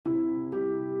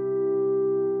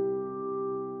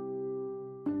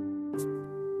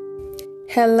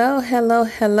Hello, hello,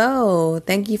 hello.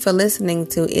 Thank you for listening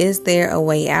to Is There a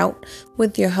Way Out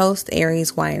with your host,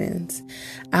 Aries Winans.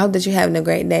 I hope that you're having a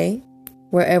great day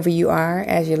wherever you are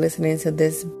as you're listening to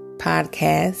this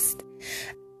podcast.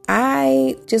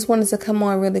 I just wanted to come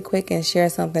on really quick and share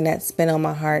something that's been on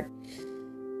my heart.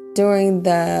 During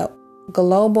the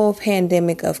global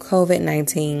pandemic of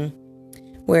COVID-19,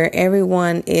 where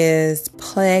everyone is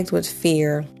plagued with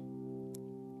fear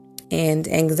and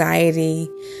anxiety,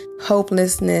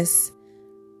 hopelessness.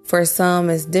 For some,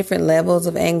 it's different levels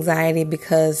of anxiety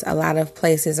because a lot of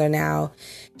places are now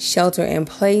shelter in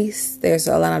place. There's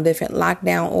a lot of different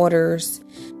lockdown orders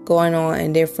going on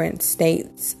in different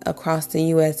states across the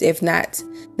U.S. If not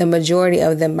the majority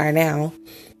of them by now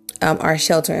are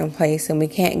shelter in place, and we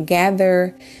can't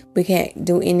gather. We can't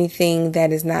do anything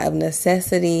that is not of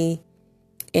necessity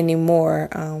anymore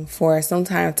for some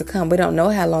time to come. We don't know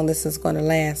how long this is going to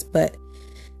last, but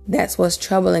that's what's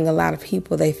troubling a lot of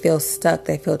people. They feel stuck.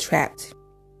 They feel trapped.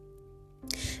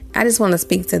 I just want to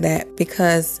speak to that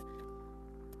because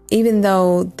even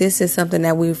though this is something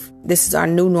that this is our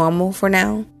new normal for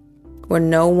now, where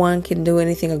no one can do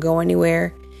anything or go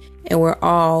anywhere, and we're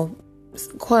all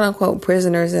quote unquote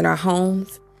prisoners in our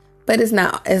homes, but it's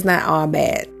not all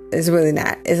bad. It's really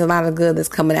not. It's a lot of good that's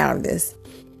coming out of this.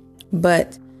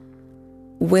 But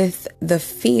with the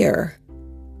fear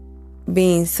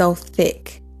being so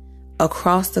thick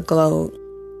across the globe,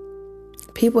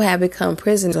 people have become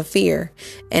prisoners of fear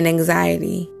and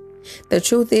anxiety. The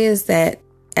truth is that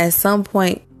at some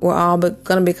point, we're all going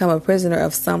to become a prisoner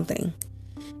of something.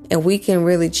 And we can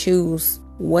really choose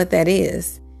what that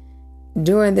is.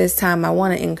 During this time, I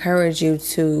want to encourage you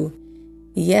to,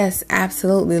 yes,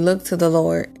 absolutely look to the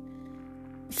Lord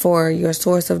for your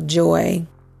source of joy,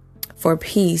 for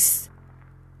peace,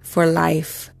 for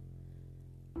life,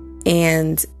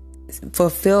 and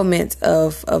fulfillment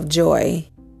of joy.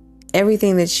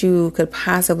 Everything that you could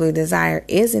possibly desire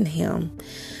is in Him.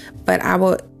 But I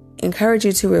would encourage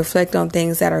you to reflect on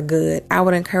things that are good. I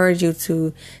would encourage you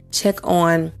to check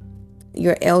on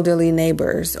your elderly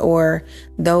neighbors or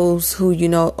those who you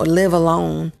know live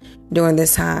alone during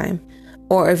this time.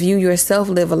 Or if you yourself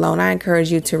live alone, I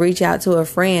encourage you to reach out to a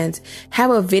friend,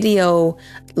 have a video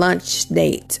lunch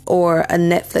date or a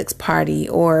Netflix party,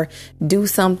 or do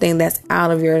something that's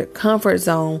out of your comfort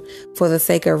zone for the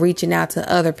sake of reaching out to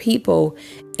other people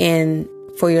and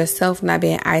for yourself not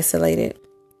being isolated.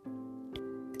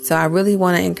 So I really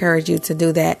want to encourage you to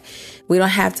do that. We don't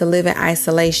have to live in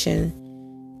isolation,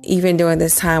 even during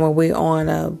this time where we're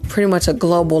on pretty much a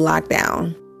global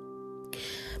lockdown.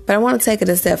 But I want to take it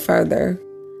a step further.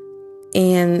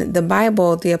 In the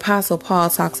Bible, the Apostle Paul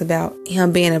talks about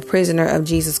him being a prisoner of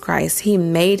Jesus Christ. He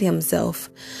made himself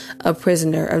a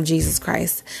prisoner of Jesus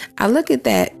Christ. I look at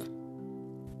that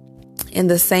in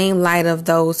the same light of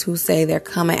those who say they're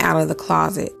coming out of the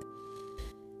closet,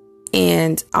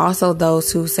 and also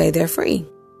those who say they're free.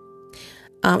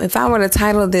 If I were to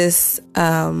title this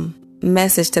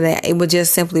message today, it would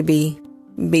just simply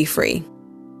be free.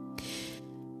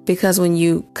 Because when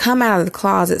you come out of the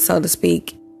closet, so to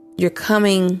speak, you're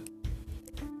coming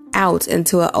out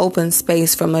into an open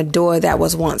space from a door that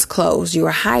was once closed. You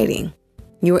were hiding.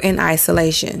 You were in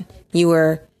isolation. You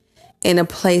were in a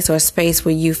place or space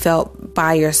where you felt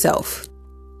by yourself,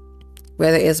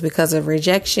 whether it's because of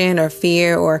rejection or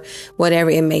fear or whatever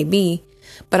it may be.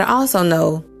 But I also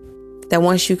know that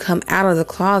once you come out of the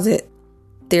closet,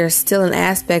 there's still an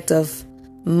aspect of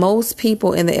most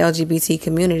people in the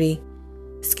LGBTQ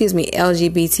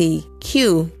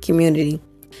community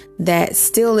that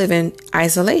still live in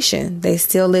isolation. They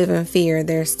still live in fear.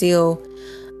 They're still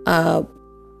to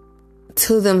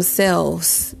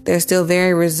themselves. They're still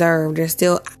very reserved. They're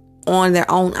still on their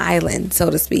own island, so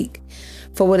to speak,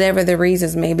 for whatever the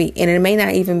reasons may be. And it may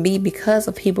not even be because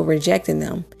of people rejecting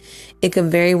them. It could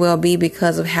very well be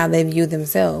because of how they view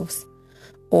themselves,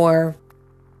 or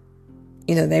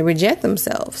they reject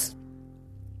themselves.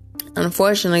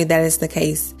 Unfortunately, that is the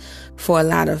case for a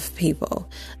lot of people.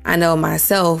 I know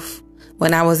myself,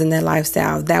 when I was in that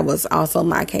lifestyle, that was also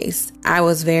my case. I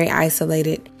was very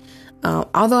isolated.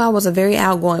 Although I was a very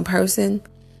outgoing person,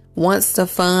 once the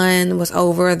fun was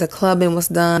over, the clubbing was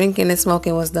done, drinking and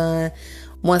smoking was done,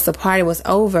 once the party was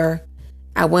over,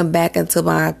 I went back into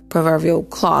my proverbial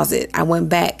closet. I went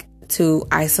back to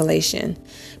isolation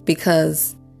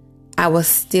because I was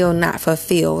still not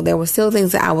fulfilled. There were still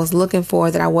things that I was looking for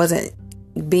that I wasn't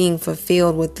being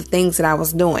fulfilled with the things that I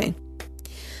was doing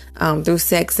through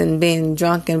sex and being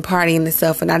drunk and partying and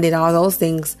stuff. And I did all those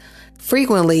things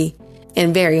frequently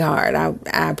and very hard. I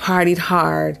partied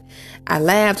hard. I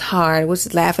laughed hard,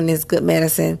 which laughing is good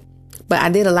medicine. But I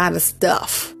did a lot of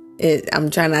stuff. I'm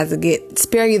trying not to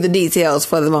spare you the details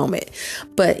for the moment.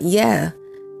 But yeah,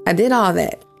 I did all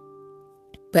that.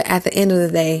 But at the end of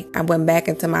the day, I went back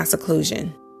into my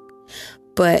seclusion.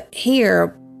 But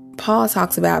here, Paul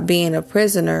talks about being a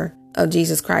prisoner of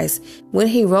Jesus Christ. When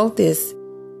he wrote this,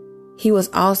 he was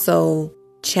also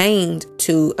chained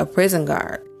to a prison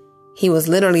guard. He was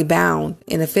literally bound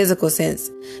in a physical sense.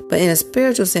 But in a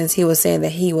spiritual sense, he was saying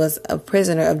that he was a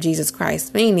prisoner of Jesus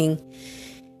Christ, meaning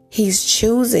he's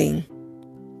choosing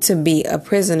to be a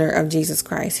prisoner of Jesus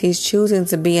Christ. He's choosing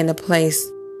to be in a place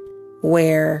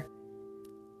where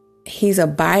he's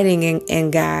abiding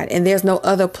in God, and there's no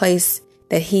other place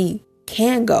that he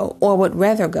can go or would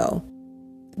rather go.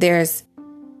 There's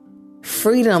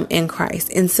freedom in Christ.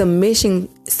 In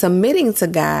submitting to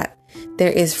God,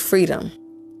 there is freedom.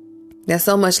 There's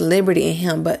so much liberty in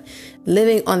him, but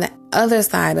living on the other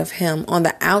side of him, on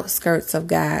the outskirts of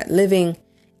God, living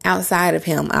outside of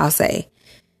him, I'll say,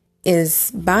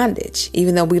 is bondage.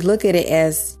 Even though we look at it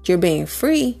as you're being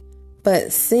free,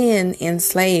 but sin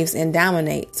enslaves and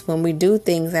dominates. When we do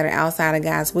things that are outside of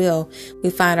God's will, we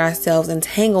find ourselves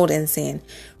entangled in sin,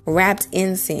 wrapped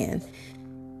in sin.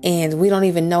 And we don't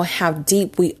even know how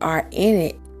deep we are in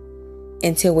it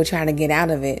until we're trying to get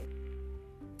out of it.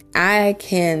 I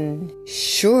can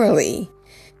surely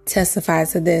testify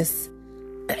to this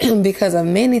because of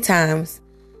many times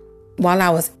while I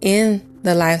was in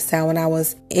the lifestyle, when I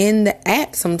was in the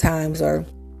act sometimes, or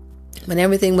when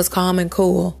everything was calm and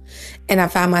cool, and I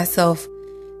found myself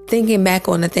thinking back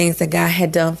on the things that God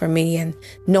had done for me and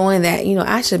knowing that,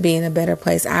 I should be in a better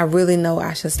place. I really know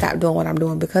I should stop doing what I'm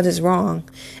doing because it's wrong.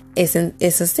 It's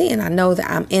a sin. I know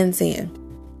that I'm in sin.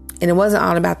 And it wasn't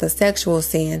all about the sexual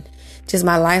sin, just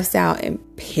my lifestyle and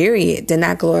period did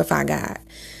not glorify God.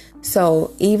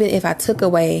 So even if I took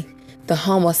away the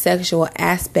homosexual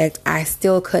aspect, I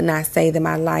still could not say that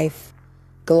my life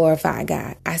glorify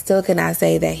God. I still cannot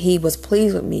say that he was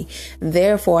pleased with me.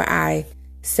 Therefore, I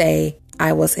say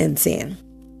I was in sin.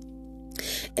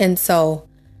 And so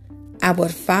I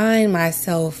would find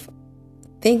myself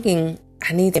thinking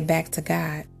I need to get back to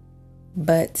God,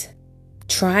 but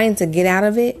trying to get out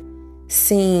of it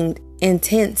seemed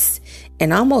intense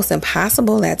and almost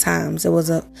impossible at times. It was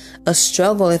a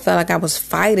struggle. It felt like I was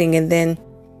fighting. And then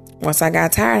once I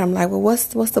got tired, I'm like, well, what's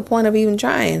the point of even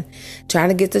trying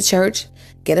to get to church,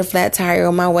 get a flat tire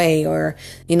on my way, or,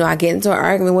 I get into an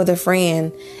argument with a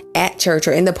friend at church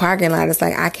or in the parking lot. It's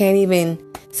like, I can't even.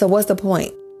 So what's the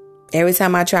point? Every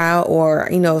time I try, or,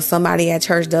 somebody at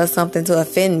church does something to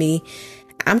offend me,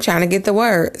 I'm trying to get the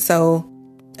word. So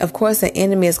of course the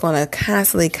enemy is going to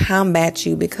constantly combat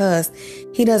you because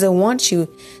he doesn't want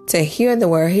you to hear the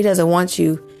word. He doesn't want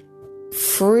you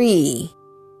free,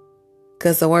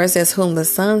 because the word says whom the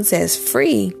Son sets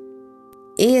free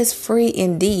is free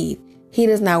indeed. He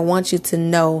does not want you to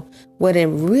know what it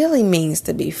really means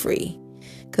to be free.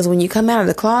 Because when you come out of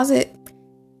the closet,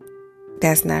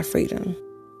 that's not freedom.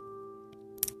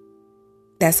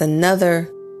 That's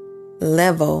another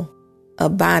level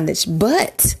of bondage.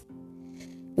 But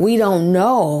we don't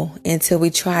know until we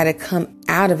try to come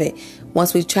out of it.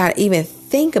 Once we try to even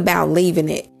think about leaving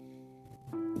it,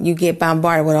 you get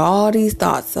bombarded with all these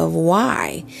thoughts of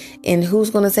why and who's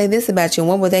going to say this about you and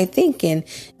what were they thinking?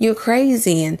 You're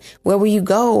crazy, and where will you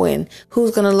go, and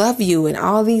who's going to love you, and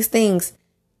all these things.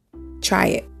 Try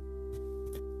it,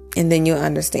 and then you'll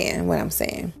understand what I'm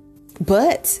saying.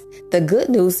 But the good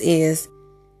news is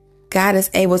God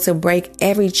is able to break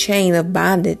every chain of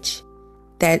bondage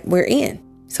that we're in.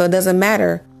 So it doesn't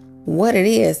matter what it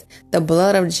is. The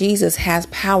blood of Jesus has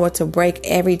power to break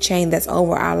every chain that's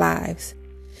over our lives.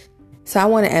 So I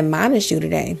want to admonish you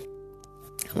today.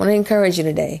 I want to encourage you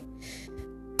today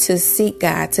to seek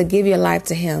God, to give your life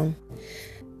to him.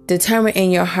 Determine in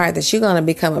your heart that you're going to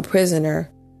become a prisoner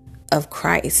of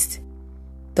Christ,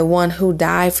 the one who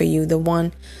died for you, the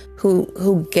one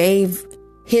who gave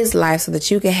his life so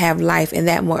that you can have life and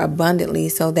that more abundantly,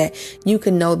 so that you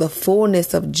can know the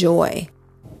fullness of joy,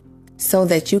 so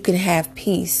that you can have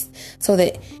peace, so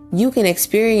that you can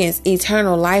experience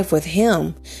eternal life with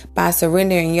him by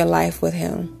surrendering your life with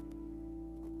him.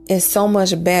 It's so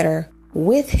much better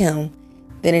with him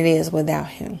than it is without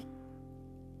him.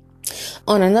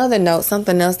 On another note,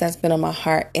 something else that's been on my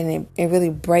heart, and it really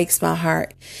breaks my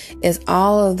heart, is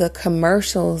all of the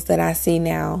commercials that I see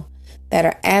now that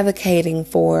are advocating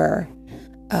for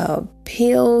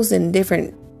pills and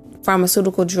different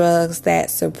pharmaceutical drugs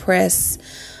that suppress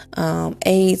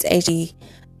AIDS, HIV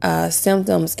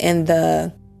symptoms, and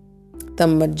the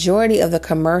majority of the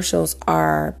commercials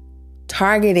are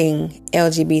targeting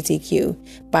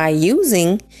LGBTQ by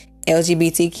using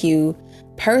LGBTQ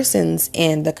persons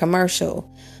in the commercial.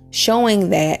 showing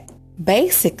that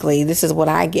basically this is what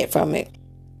I get from it.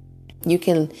 You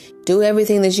can do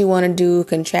everything that you want to do,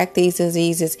 contract these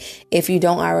diseases if you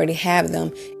don't already have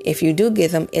them. If you do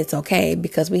get them, it's okay,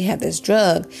 because we have this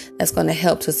drug that's going to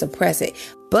help to suppress it.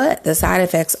 But the side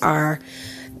effects are,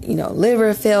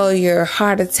 liver failure,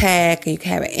 heart attack, you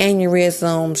can have an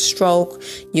aneurysm, stroke,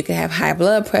 you can have high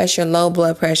blood pressure, low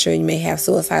blood pressure, you may have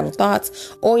suicidal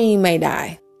thoughts, or you may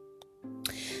die.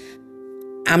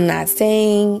 I'm not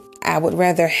saying I would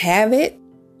rather have it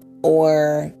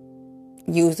or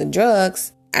use the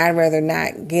drugs. I'd rather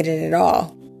not get it at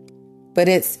all. But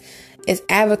it's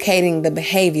advocating the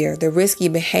behavior, the risky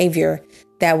behavior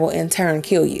that will in turn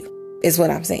kill you, is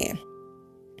what I'm saying.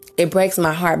 It breaks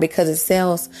my heart because it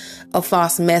sells a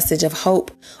false message of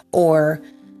hope, or,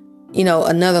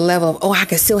 another level of, I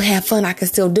can still have fun. I can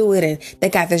still do it. And they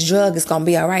got this drug. It's going to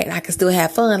be all right. And I can still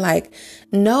have fun. Like,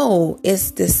 no,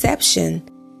 it's deception.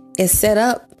 It's set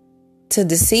up to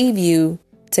deceive you,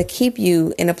 to keep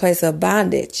you in a place of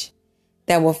bondage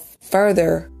that will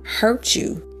further hurt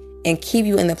you and keep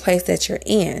you in the place that you're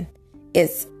in.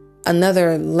 It's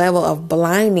another level of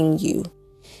blinding you.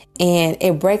 And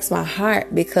it breaks my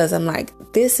heart because I'm like,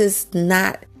 this is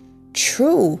not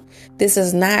true. This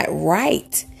is not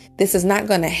right. This is not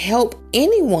going to help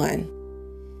anyone.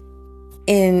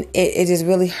 And it just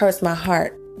really hurts my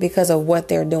heart because of what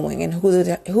they're doing and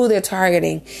who they're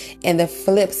targeting. And the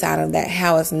flip side of that,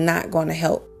 how it's not going to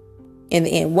help in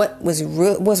the end. What's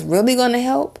really going to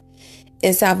help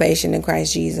is salvation in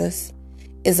Christ Jesus.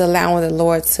 Is allowing the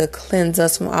Lord to cleanse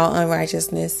us from all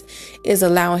unrighteousness. Is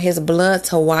allowing his blood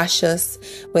to wash us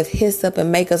with hyssop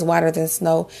and make us whiter than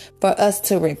snow. For us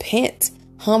to repent,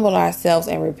 humble ourselves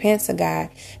and repent to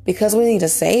God, because we need a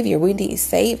savior. We need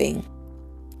saving.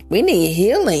 We need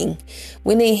healing.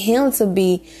 We need him to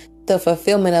be the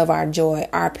fulfillment of our joy,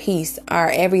 our peace, our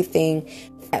everything.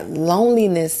 That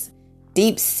loneliness,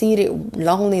 deep-seated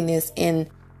loneliness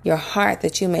in your heart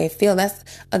that you may feel, that's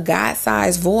a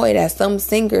God-sized void, as some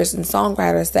singers and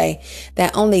songwriters say,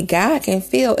 that only God can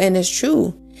feel. And it's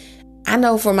true. I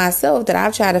know for myself that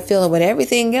I've tried to fill it with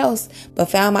everything else, but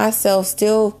found myself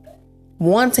still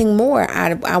wanting more.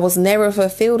 I was never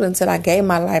fulfilled until I gave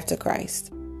my life to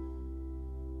Christ.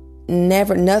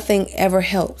 Nothing ever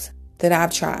helped that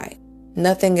I've tried.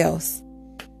 Nothing else.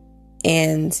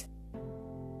 And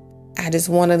I just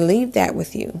want to leave that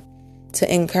with you,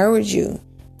 to encourage you.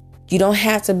 You don't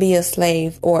have to be a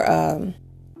slave or a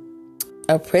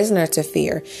prisoner to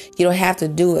fear. You don't have to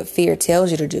do what fear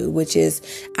tells you to do, which is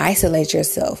isolate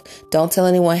yourself. Don't tell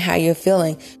anyone how you're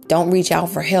feeling. Don't reach out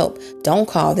for help. Don't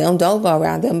call them. Don't go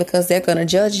around them, because they're going to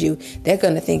judge you. They're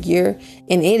going to think you're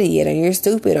an idiot, or you're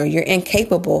stupid, or you're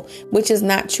incapable, which is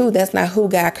not true. That's not who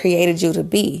God created you to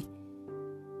be.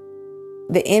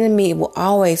 The enemy will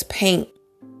always paint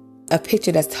a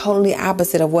picture that's totally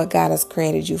opposite of what God has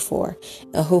created you for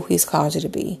and who he's called you to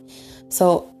be.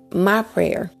 So my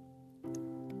prayer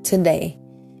today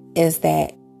is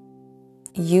that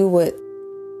you would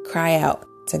cry out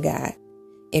to God.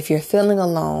 If you're feeling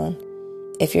alone,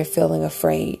 if you're feeling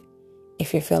afraid,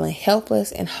 if you're feeling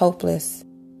helpless and hopeless,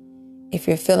 if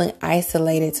you're feeling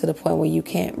isolated to the point where you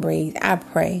can't breathe, I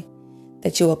pray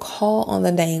that you will call on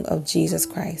the name of Jesus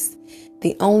Christ,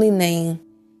 the only name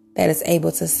that is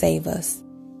able to save us.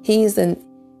 He has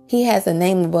a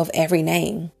name above every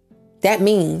name. That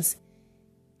means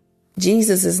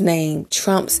Jesus' name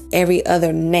trumps every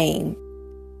other name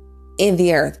in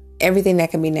the earth. Everything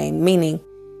that can be named, meaning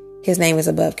his name is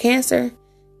above cancer.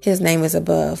 His name is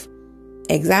above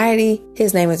anxiety.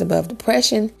 His name is above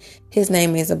depression. His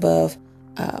name is above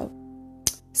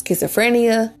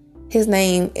schizophrenia. His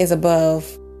name is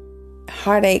above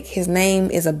heartache. His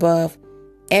name is above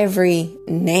every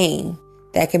name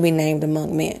that can be named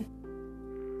among men.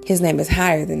 His name is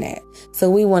higher than that. So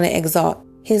we want to exalt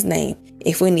his name.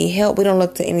 If we need help, we don't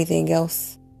look to anything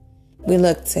else. We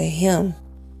look to him,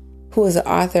 who is the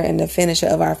author and the finisher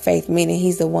of our faith, meaning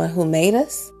he's the one who made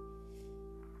us.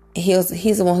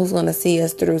 He's the one who's going to see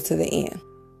us through to the end.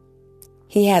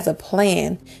 He has a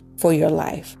plan for your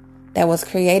life that was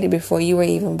created before you were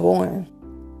even born.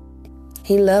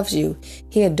 He loves you.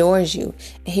 He adores you.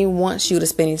 And he wants you to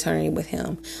spend eternity with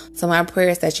him. So my prayer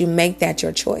is that you make that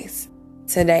your choice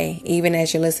today, even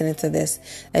as you're listening to this,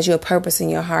 that you have purpose in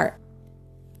your heart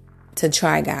to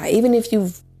try God. Even if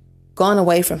you've gone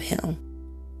away from him,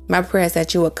 my prayer is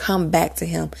that you will come back to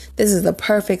him. This is the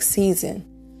perfect season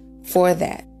for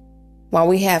that. While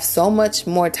we have so much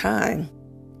more time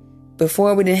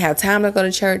Before, we didn't have time to go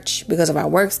to church because of our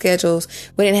work schedules.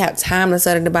 We didn't have time to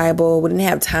study the Bible. We didn't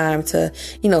have time to,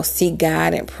 seek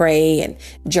God and pray and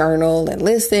journal and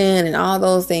listen and all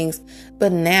those things.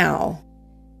 But now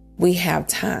we have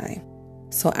time.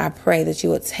 So I pray that you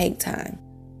will take time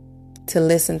to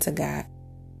listen to God.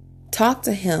 Talk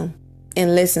to Him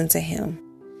and listen to Him.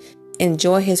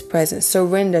 Enjoy His presence.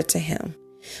 Surrender to Him.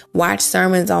 Watch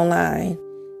sermons online.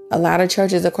 A lot of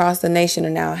churches across the nation are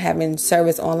now having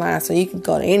service online, so you can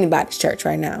go to anybody's church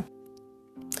right now.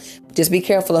 Just be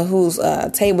careful of whose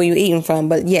table you're eating from.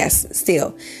 But yes,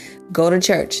 still, go to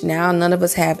church. Now, none of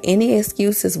us have any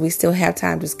excuses. We still have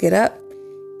time. Just get up,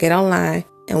 get online,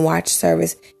 and watch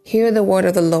service. Hear the word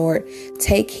of the Lord.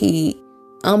 Take heed.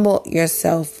 Humble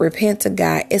yourself. Repent to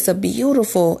God. It's a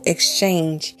beautiful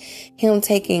exchange. Him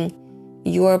taking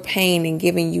your pain and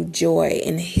giving you joy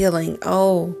and healing.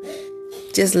 Oh,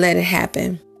 just let it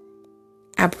happen.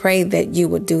 I pray that you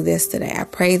would do this today. I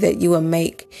pray that you will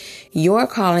make your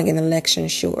calling and election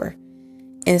sure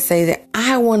and say that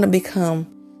I want to become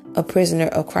a prisoner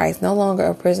of Christ, no longer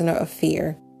a prisoner of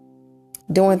fear,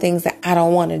 doing things that I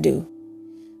don't want to do,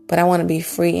 but I want to be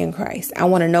free in Christ. I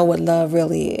want to know what love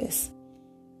really is.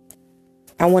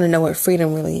 I want to know what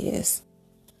freedom really is.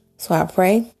 So I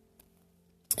pray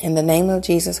in the name of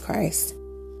Jesus Christ,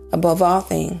 above all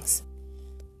things,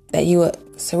 that you would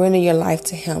surrender your life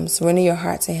to Him, surrender your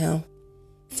heart to Him,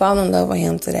 fall in love with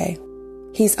Him today.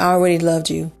 He's already loved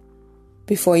you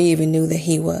before you even knew that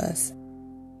He was.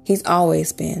 He's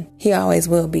always been, He always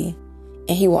will be,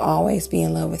 and He will always be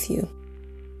in love with you.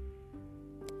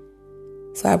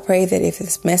 So I pray that if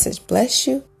this message blessed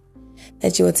you,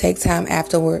 that you will take time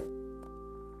afterward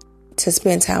to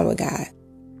spend time with God.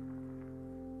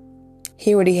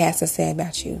 Hear what He has to say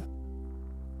about you.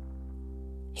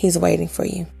 He's waiting for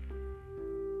you.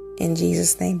 In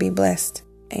Jesus' name, be blessed.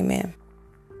 Amen.